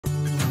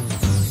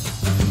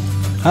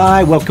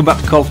Hi, welcome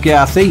back to Kolsky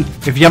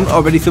RC. If you haven't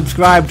already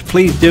subscribed,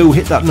 please do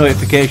hit that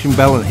notification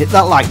bell and hit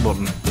that like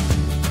button.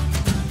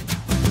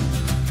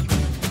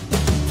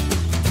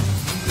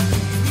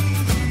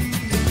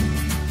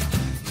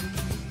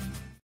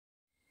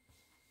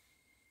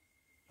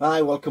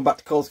 Hi, welcome back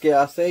to Kolsky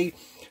RC.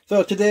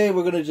 So today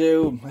we're going to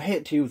do, I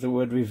hate to use the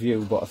word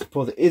review, but I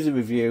suppose it is a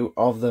review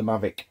of the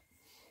Mavic.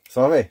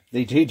 Sorry,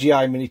 the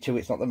DJI Mini 2,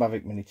 it's not the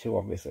Mavic Mini 2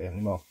 obviously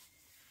anymore.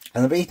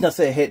 And the reason I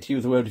say I hate to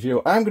use the word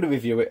review, I'm going to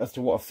review it as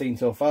to what I've seen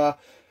so far,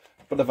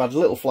 but I've had a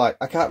little flight.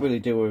 I can't really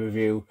do a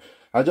review.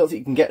 I don't think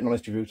you can get an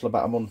honest review till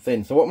about a month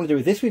in. So what I'm going to do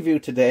is this review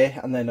today,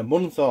 and then a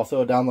month or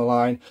so down the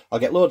line, I'll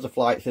get loads of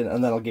flights in,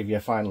 and then I'll give you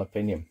a final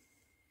opinion.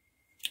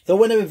 So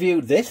when I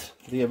reviewed this,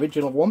 the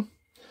original one,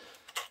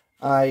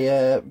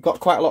 I got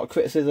quite a lot of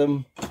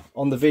criticism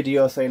on the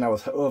video saying I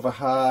was over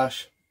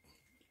harsh.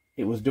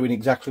 It was doing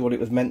exactly what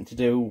it was meant to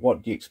do.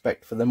 What do you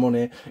expect for the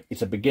money?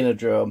 It's a beginner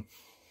drone.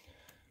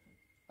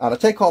 And I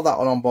take all that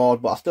on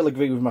board, but I still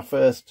agree with my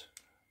first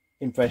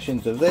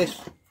impressions of this,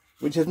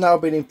 which has now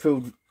been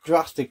improved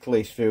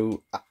drastically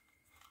through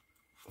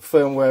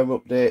firmware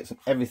updates and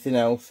everything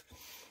else.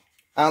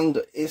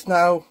 And it's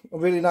now a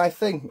really nice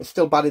thing. It's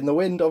still bad in the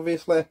wind,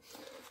 obviously.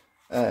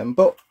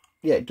 But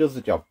yeah, it does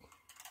the job.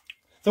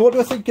 So what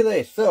do I think of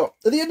this? So,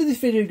 at the end of this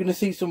video you're going to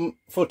see some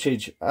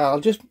footage. I'll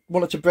just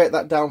wanted to break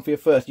that down for you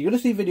first. You're going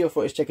to see video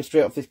footage taken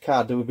straight off this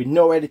card. There will be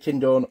no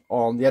editing done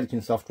on the editing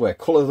software.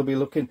 Colours will be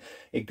looking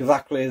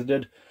exactly as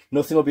did.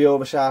 Nothing will be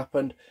over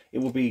sharpened. It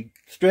will be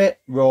straight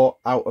raw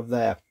out of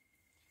there.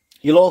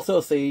 You'll also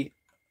see,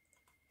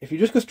 if you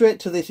just go straight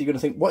to this, you're going to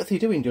think, what's he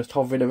doing just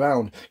hovering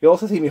around? You'll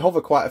also see me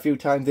hover quite a few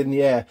times in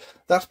the air.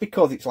 That's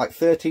because it's like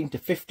 13 to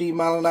 15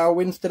 mile an hour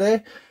winds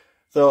today.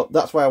 So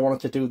that's why I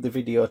wanted to do the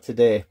video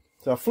today.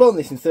 So I've flown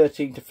this in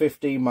 13 to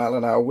 15 mile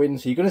an hour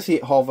winds, so you're going to see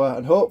it hover,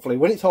 and hopefully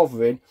when it's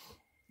hovering,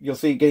 you'll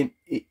see it getting,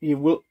 you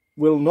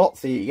will not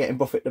see it getting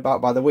buffeted about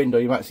by the wind, or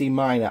you might see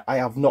minor. I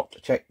have not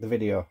checked the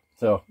video,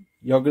 so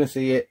you're going to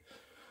see it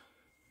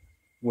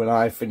when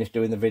I finish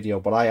doing the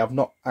video, but I have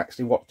not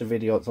actually watched the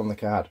video that's on the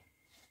card.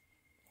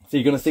 So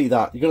you're going to see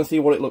that. You're going to see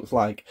what it looks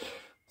like.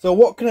 So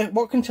what can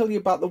I tell you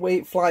about the way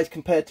it flies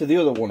compared to the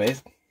other one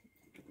is,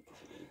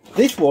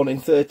 this one in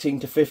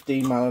 13 to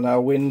 15 mile an hour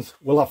winds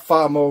will have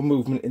far more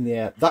movement in the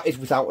air. That is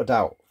without a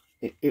doubt.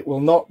 It will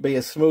not be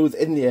as smooth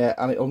in the air,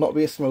 and it will not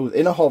be as smooth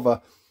in a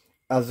hover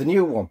as the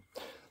new one.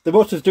 The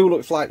motors do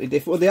look slightly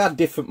different. Well, they are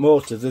different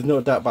motors. There's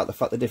no doubt about the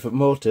fact they're different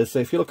motors. So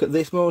if you look at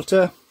this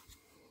motor,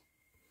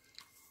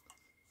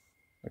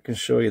 I can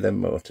show you them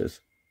motors.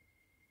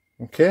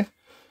 Okay.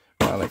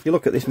 Well, if you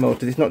look at this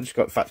motor, it's not just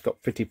got, in fact, it's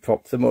got pretty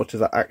props. The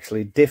motors are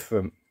actually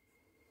different.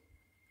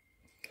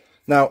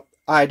 Now,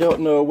 I don't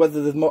know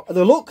whether there's more,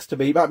 there looks to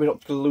be, it might be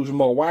not going to lose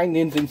more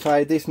windings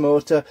inside this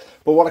motor,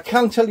 but what I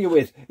can tell you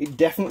is, it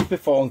definitely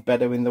performs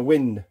better in the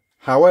wind.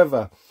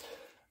 However,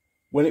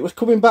 when it was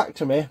coming back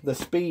to me, the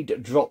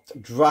speed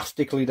dropped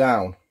drastically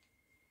down.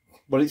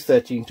 But it's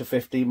 13 to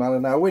 15 mile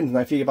an hour winds. Now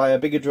if you buy a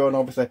bigger drone,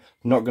 obviously,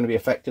 not going to be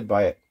affected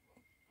by it.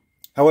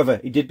 However,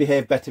 it did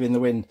behave better in the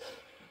wind.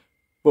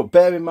 But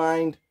bear in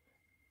mind,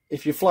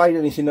 if you're flying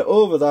anything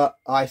over that,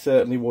 I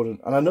certainly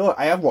wouldn't. And I know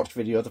I have watched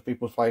videos of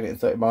people flying it in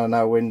 30 mile an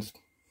hour winds.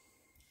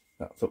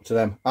 That's up to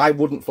them. I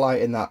wouldn't fly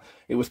it in that.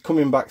 It was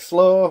coming back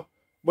slow,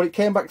 but it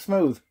came back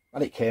smooth.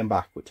 And it came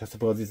back, which I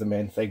suppose is the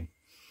main thing.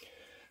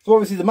 So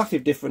obviously the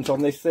massive difference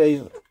on this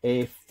is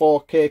a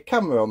 4K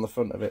camera on the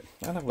front of it.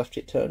 And I've left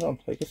it turned on.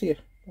 So you can see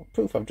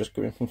proof I've just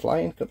come in from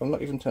flying, because I've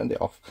not even turned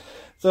it off.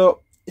 So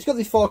it's got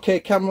this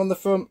 4K camera on the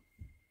front.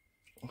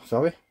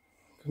 Sorry.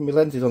 My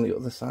lens is on the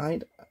other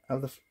side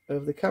of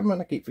the camera,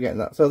 and I keep forgetting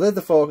that. So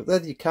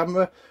there's your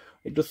camera.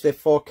 It does say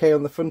 4K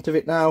on the front of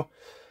it now,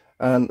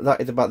 and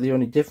that is about the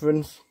only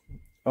difference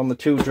on the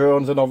two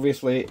drones. And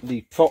obviously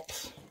the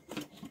props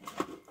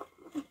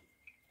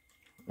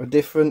are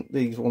different.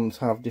 These ones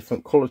have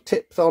different coloured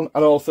tips on,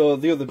 and also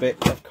the other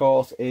bit, of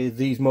course, is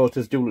these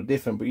motors do look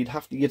different, but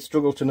you'd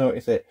struggle to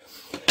notice it.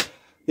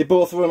 They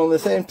both run on the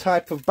same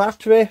type of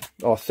battery,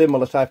 or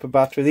similar type of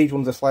battery. These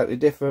ones are slightly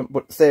different,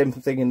 but same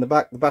thing in the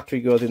back. The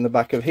battery goes in the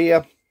back of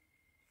here.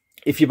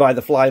 If you buy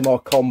the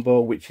Flymore combo,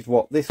 which is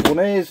what this one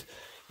is,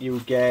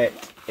 you get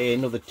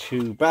another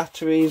 2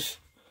 batteries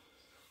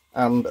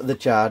and the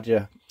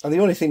charger. And the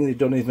only thing they've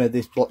done is made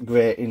this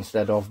grey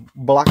instead of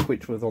black,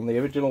 which was on the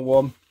original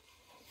one.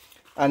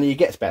 And you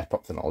get spare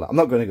props and all that. I'm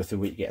not going to go through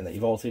what you're getting that.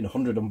 You've all seen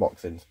 100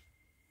 unboxings.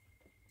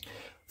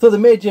 So the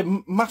major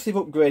massive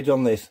upgrades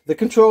on this, the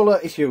controller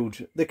is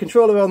huge. The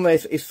controller on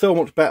this is so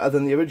much better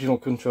than the original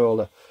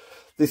controller.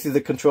 This is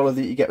the controller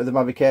that you get with the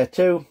Mavic Air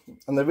 2,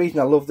 and the reason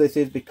I love this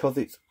is because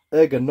it's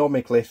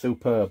ergonomically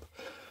superb.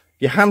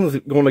 Your hands are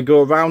going to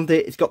go around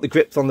it. It's got the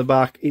grips on the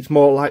back. It's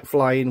more like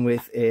flying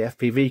with a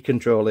FPV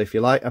controller, if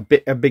you like,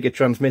 a bigger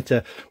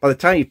transmitter. By the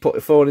time you put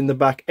the phone in the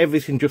back,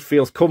 everything just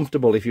feels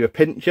comfortable if you're a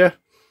pincher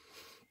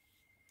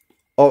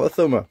or a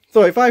thumber.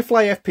 So if I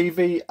fly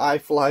FPV, I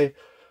fly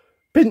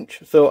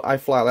pinch, so I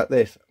fly like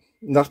this.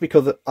 And that's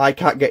because I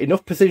can't get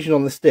enough precision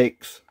on the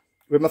sticks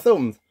with my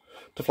thumbs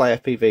to fly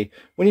FPV.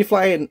 When you're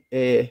flying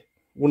a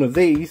one of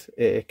these,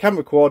 a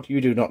camera quad,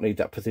 you do not need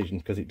that precision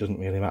because it doesn't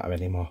really matter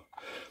anymore.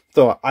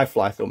 So I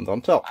fly thumbs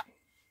on top.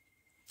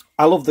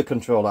 I love the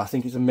controller. I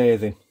think it's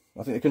amazing.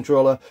 I think the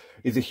controller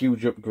is a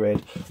huge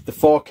upgrade. The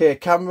 4K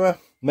camera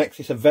makes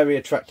this a very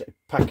attractive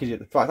package at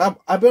the price.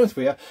 I'll be honest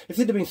with you, if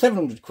it had been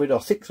 700 quid or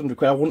 600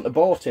 quid, I wouldn't have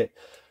bought it.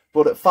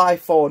 But at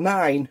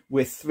 549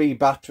 with 3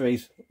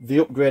 batteries, the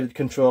upgraded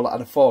controller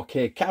and a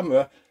 4K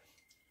camera,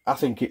 I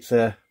think it's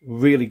a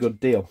really good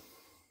deal.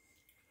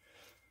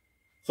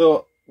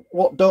 So,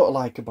 what don't I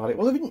like about it?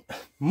 Well, there isn't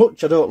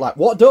much I don't like.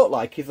 What I don't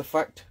like is the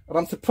fact, and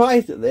I'm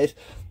surprised at this,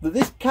 that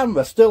this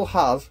camera still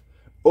has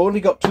only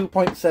got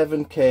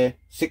 2.7K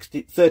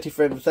 30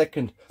 frames a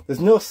second. There's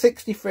no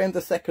 60 frames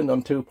a second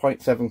on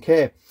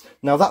 2.7K.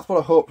 Now that's what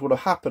I hoped would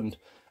have happened.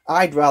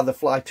 I'd rather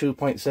fly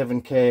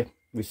 2.7K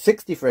with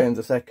 60 frames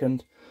a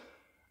second,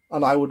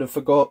 and I would have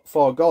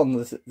foregone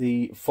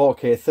the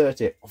 4K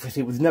 30.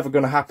 Obviously it was never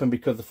going to happen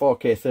because the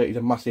 4K 30 is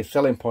a massive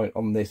selling point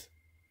on this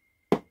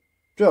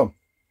drone.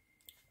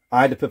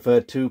 I'd have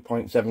preferred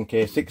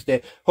 2.7K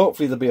 60.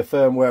 Hopefully there'll be a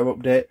firmware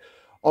update,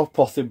 or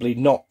possibly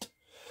not.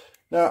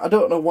 Now, I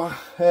don't know why.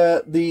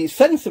 The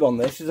sensor on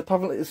this is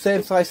apparently the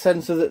same size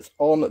sensor that's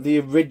on the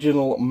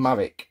original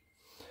Mavic.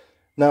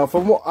 Now,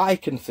 from what I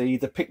can see,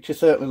 the picture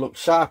certainly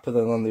looks sharper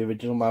than on the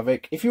original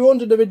Mavic. If you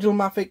owned an original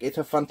Mavic, it's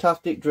a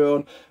fantastic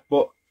drone,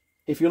 but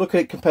if you look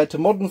at it compared to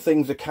modern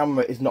things, the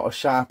camera is not as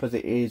sharp as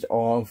it is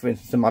on, for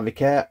instance, a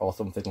Mavic Air or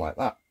something like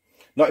that.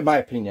 Not in my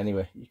opinion,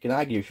 anyway. You can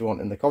argue if you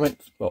want in the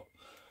comments, but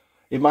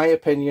in my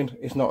opinion,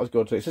 it's not as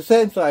good. So it's the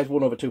same size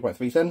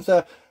 1/2.3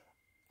 sensor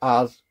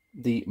as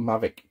the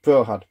Mavic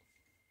Pro had.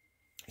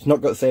 It's not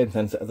got the same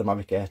sensor as the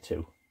Mavic Air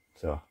 2.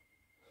 So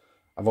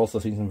I've also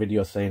seen some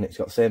videos saying it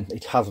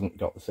hasn't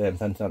got the same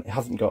sensor, and it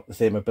hasn't got the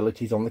same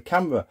abilities on the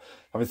camera.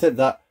 Having said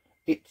that,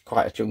 it's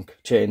quite a chunk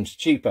change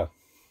cheaper.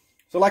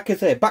 So like I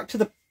say, back to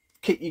the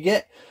kit you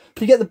get.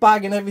 You get the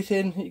bag and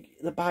everything.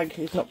 The bag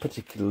is not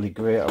particularly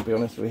great, I'll be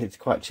honest with you. It's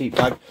quite a cheap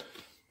bag,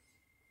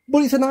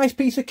 but it's a nice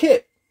piece of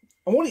kit.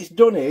 And what it's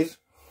done is,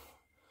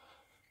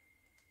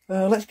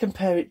 let's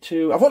compare it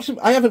to. I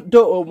don't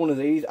own one of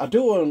these. I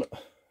do own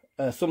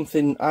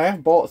something. I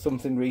have bought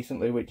something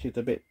recently which is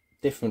a bit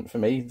different for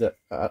me that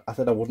I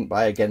said I wouldn't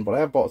buy again, but I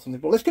have bought something.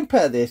 But let's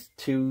compare this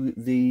to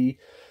the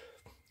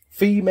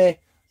Fimi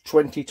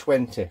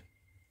 2020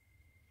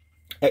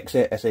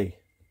 X8 SE.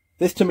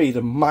 This to me is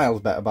a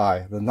miles better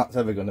buy than that's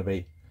ever going to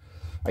be.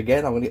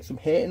 Again, I'm going to get some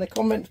hate in the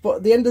comments, but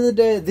at the end of the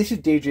day, this is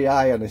DJI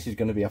and this is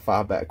going to be a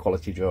far better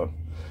quality drone.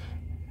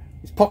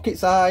 It's pocket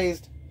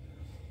sized,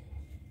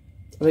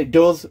 and it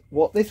does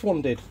what this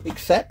one did,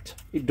 except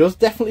it does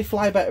definitely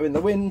fly better in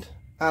the wind,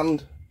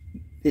 and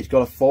it's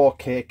got a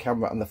 4K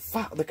camera, and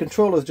the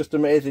controller is just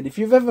amazing. If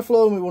you've ever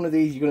flown with one of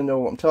these, you're going to know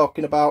what I'm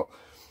talking about.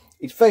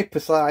 It's very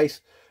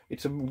precise.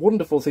 It's a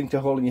wonderful thing to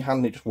hold in your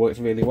hand. It just works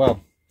really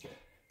well.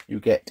 You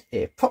get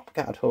a prop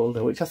guard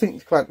holder, which I think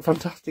is quite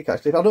fantastic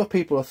actually. I know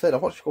people have said,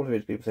 I've watched a couple of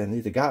videos people saying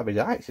these are garbage.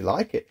 I actually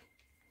like it.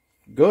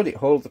 Good, it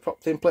holds the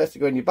props in place to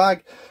go in your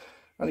bag,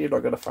 and you're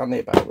not going to fanny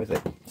about with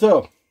it.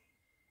 So,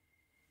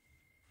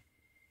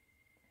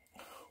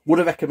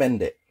 would I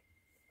recommend it?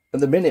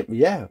 At the minute,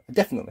 yeah,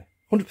 definitely,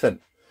 100%.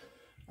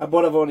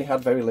 But I've only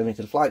had very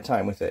limited flight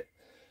time with it.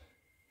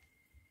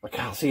 I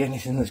can't see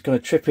anything that's going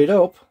to trip it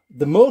up.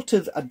 The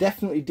motors are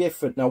definitely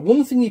different. Now,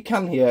 one thing you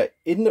can hear,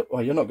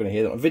 well, you're not going to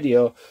hear it on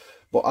video,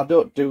 but I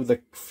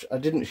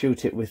didn't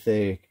shoot it with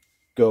a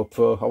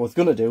GoPro. I was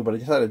going to do, but I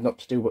decided not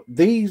to do. But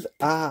these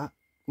are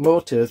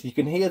motors. You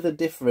can hear the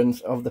difference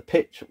of the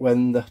pitch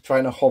when they're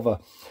trying to hover,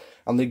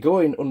 and they're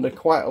going under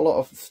quite a lot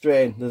of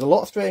strain. There's a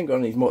lot of strain going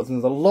on these motors, and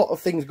there's a lot of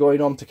things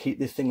going on to keep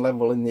this thing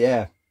level in the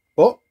air,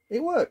 but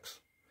it works.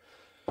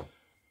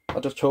 I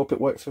just hope it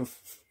works,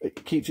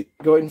 it keeps it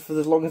going for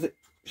as long as it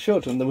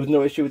should, and there was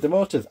no issue with the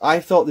motors.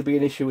 I thought there'd be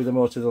an issue with the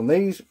motors on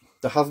these.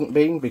 There hasn't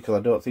been, because I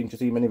don't seem to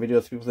see many videos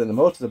of people saying the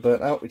motors are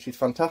burnt out, which is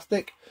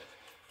fantastic.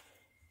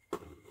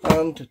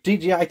 And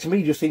DJI to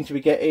me just seems to be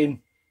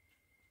getting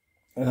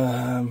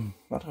I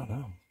don't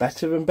know,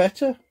 better and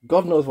better.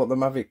 God knows what the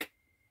Mavic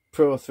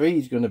Pro 3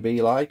 is going to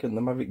be like, and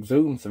the Mavic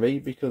Zoom 3,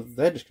 because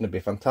they're just going to be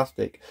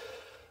fantastic.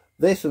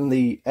 This and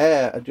the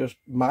Air are just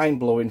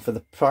mind-blowing for the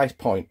price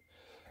point.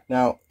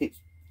 Now, it's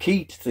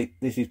key to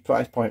this is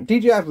price point.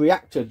 DJI have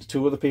reacted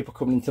to other people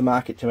coming into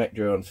market to make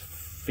drones,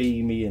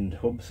 Fimi and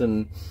Hubs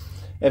and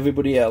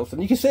everybody else.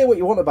 And you can say what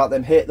you want about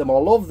them, hate them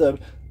or love them.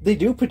 They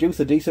do produce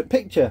a decent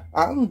picture,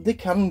 and they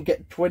can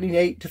get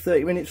 28 to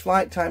 30 minutes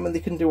flight time, and they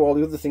can do all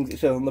the other things it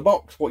says on the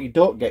box. What you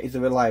don't get is the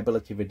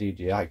reliability of a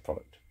DJI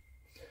product.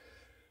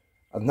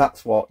 And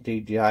that's what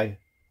DJI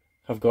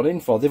have gone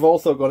in for. They've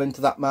also gone into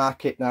that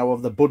market now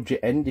of the budget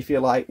end, if you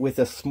like, with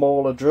a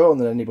smaller drone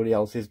than anybody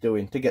else is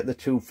doing to get the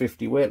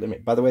 250 weight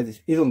limit. By the way,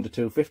 this is under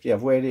 250.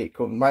 I've weighed it.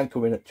 Mine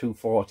coming at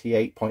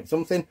 248 point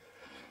something,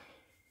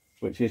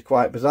 which is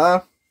quite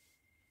bizarre.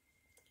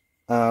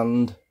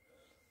 And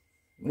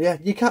yeah,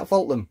 you can't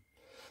fault them.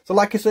 So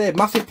like I say,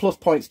 massive plus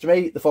points to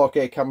me, the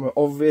 4K camera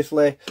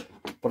obviously,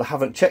 but I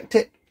haven't checked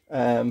it.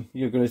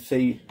 You're going to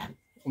see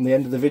on the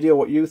end of the video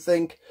what you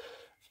think.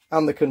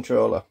 and the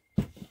controller.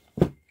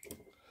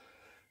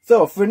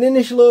 So for an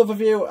initial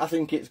overview, I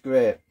think it's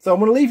great. So I'm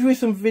going to leave you with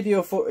some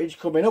video footage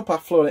coming up.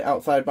 I've flown it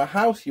outside my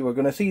house. You are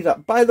going to see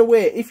that. By the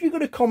way, if you're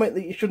going to comment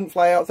that you shouldn't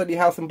fly outside your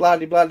house and blah,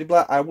 blah, blah,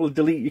 blah, I will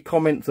delete your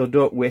comment, so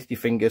don't waste your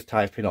fingers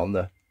typing on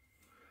the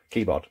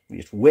keyboard.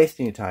 You're just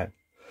wasting your time.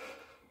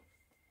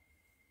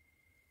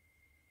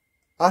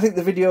 I think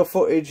the video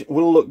footage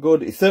will look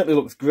good. It certainly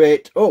looks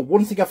great. Oh,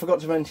 one thing I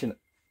forgot to mention.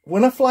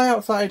 When I fly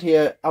outside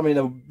here, I'm in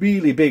a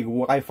really big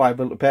Wi-Fi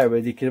built-up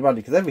area, as you can imagine,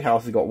 because every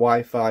house has got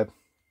Wi-Fi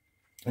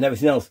and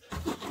everything else.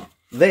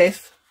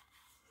 This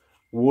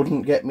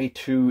wouldn't get me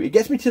to... It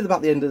gets me to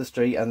about the end of the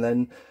street, and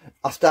then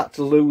I start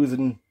to lose,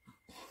 and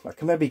I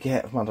can maybe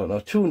get, I don't know,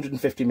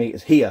 250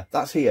 metres here.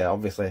 That's here,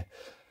 obviously.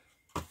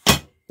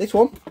 This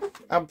one,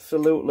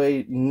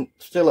 absolutely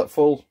still at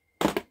full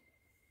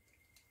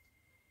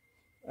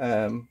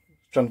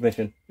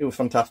transmission. It was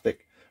fantastic.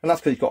 And that's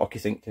because it's got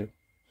OcuSync too.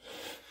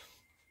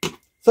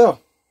 So,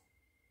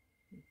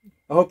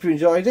 I hope you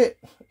enjoyed it.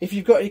 If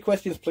you've got any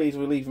questions, please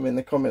leave them in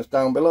the comments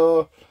down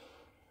below.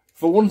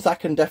 For once, I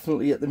can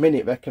definitely at the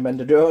minute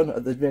recommend a drone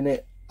at the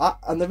minute.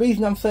 And the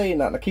reason I'm saying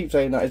that, and I keep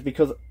saying that, is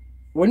because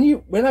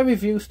when I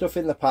review stuff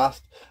in the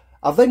past,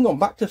 I've then gone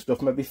back to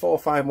stuff maybe 4 or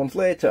 5 months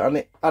later,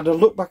 and I'd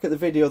look back at the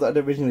video that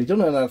I'd originally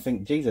done, and I'd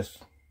think, Jesus,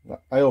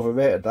 I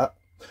overrated that,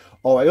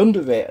 or I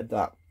underrated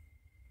that.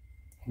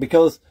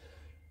 Because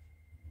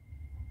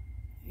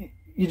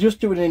you just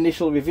do an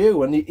initial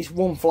review, and it's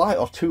 1 flight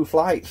or 2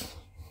 flights.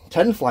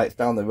 10 flights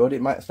down the road,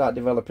 it might start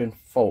developing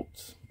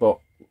faults, but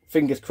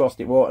fingers crossed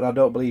it won't, and I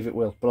don't believe it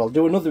will. But I'll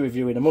do another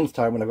review in a month's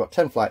time when I've got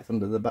 10 flights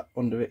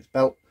under its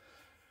belt,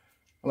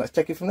 and let's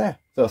take it from there.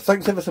 So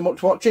thanks ever so much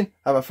for watching.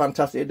 Have a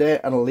fantastic day,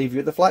 and I'll leave you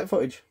with the flight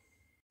footage.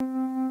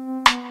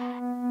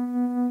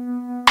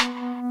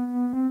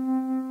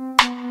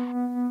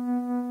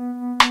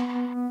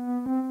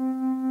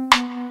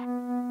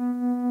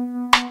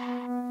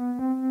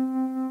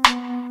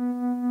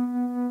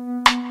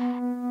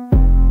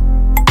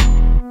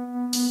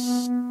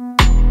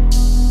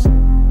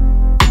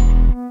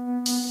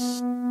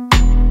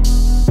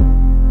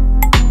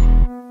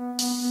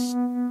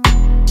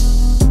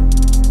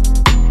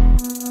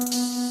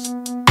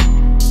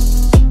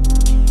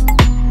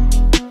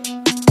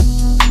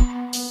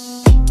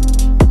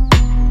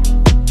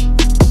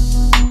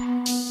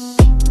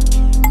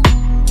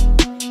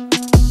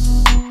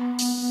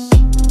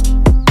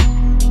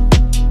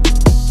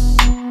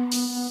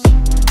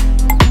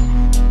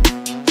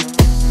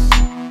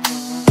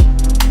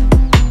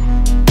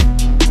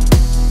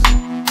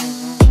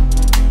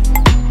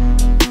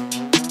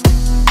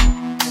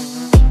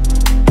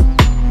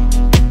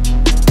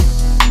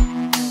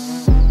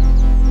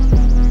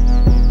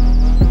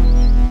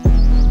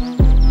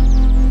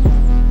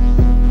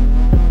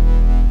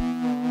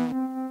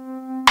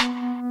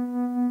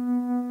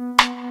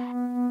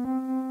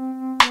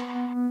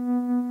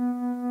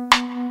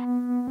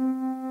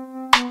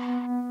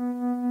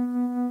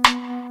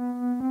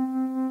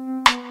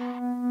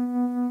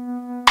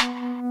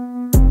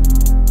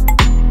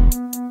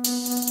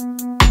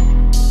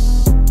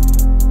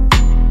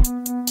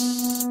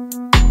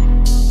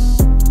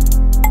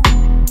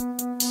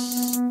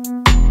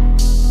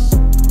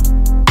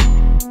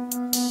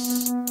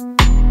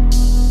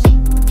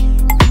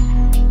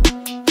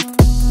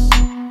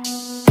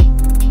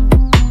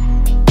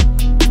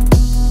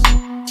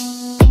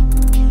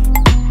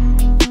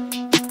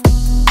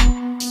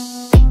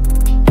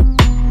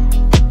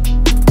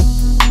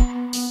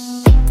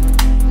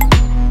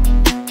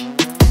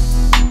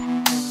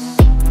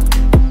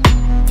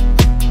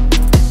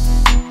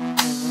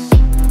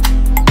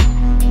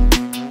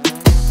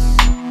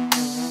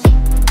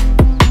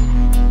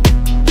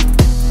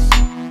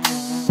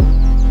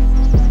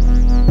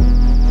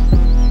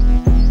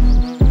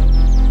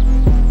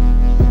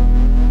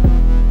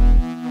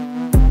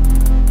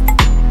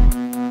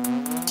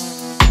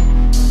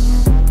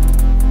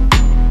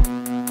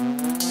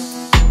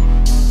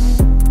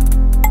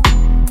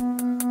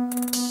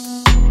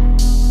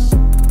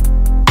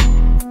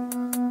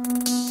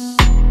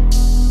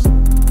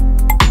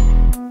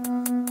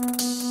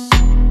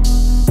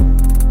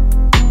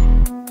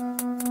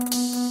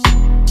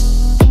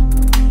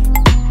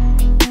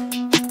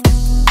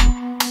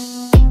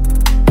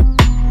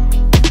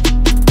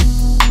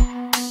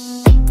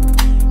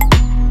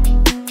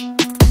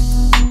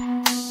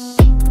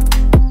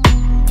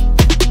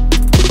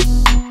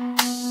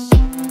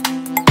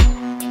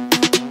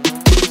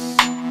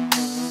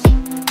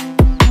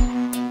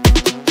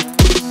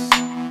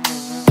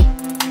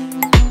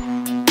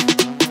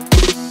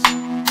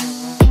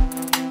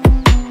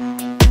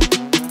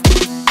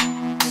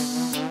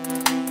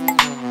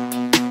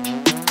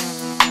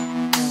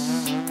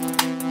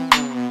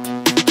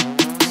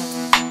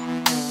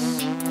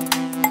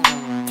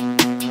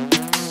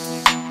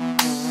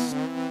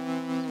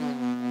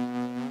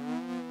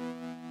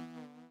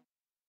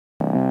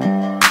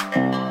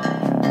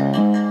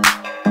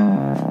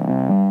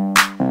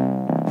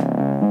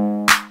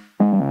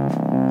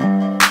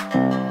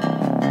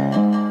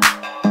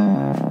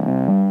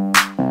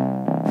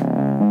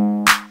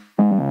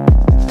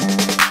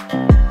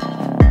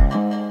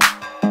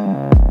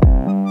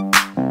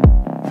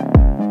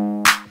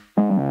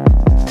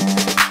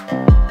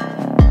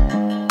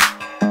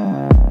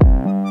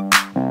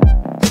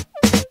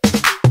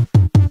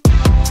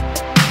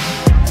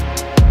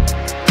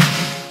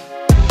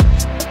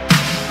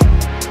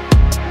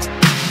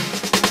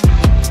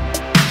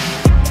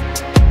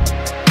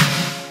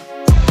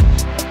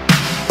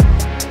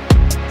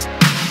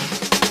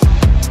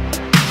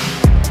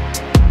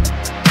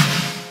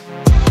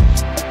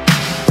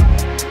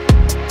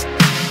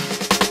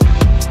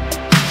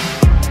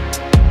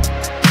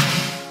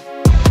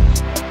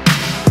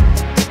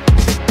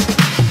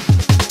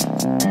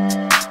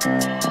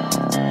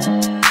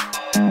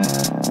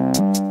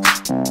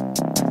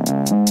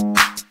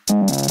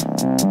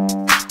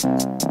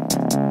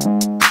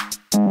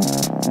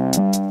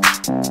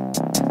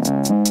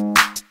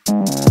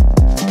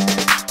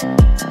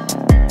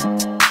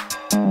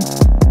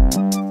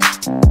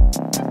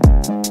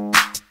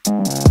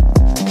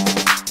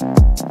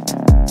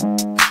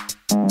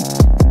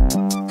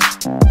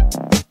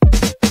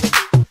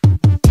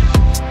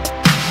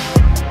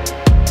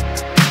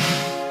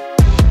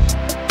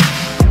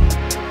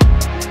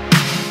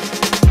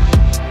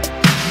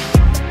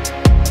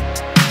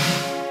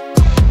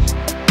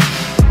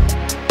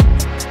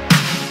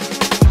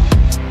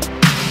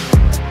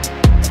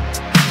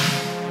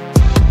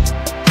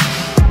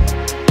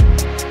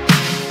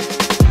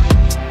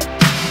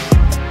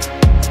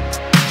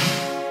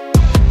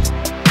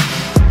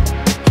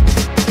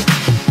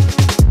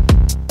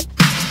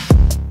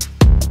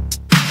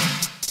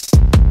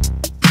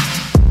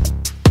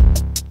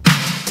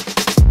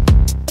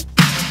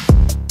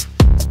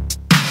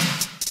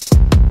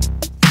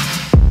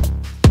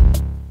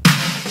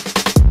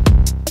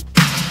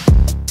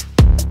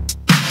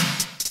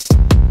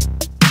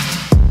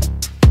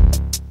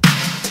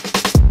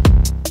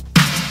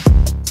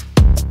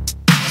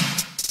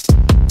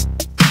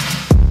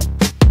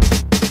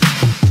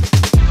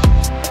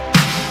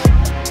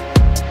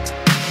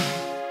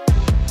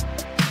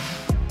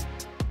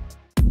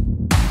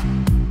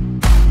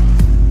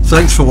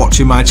 Thanks for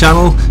watching my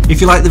channel.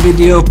 If you like the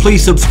video,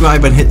 please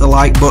subscribe and hit the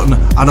like button,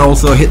 and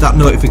also hit that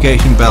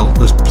notification bell.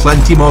 There's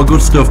plenty more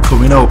good stuff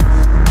coming up.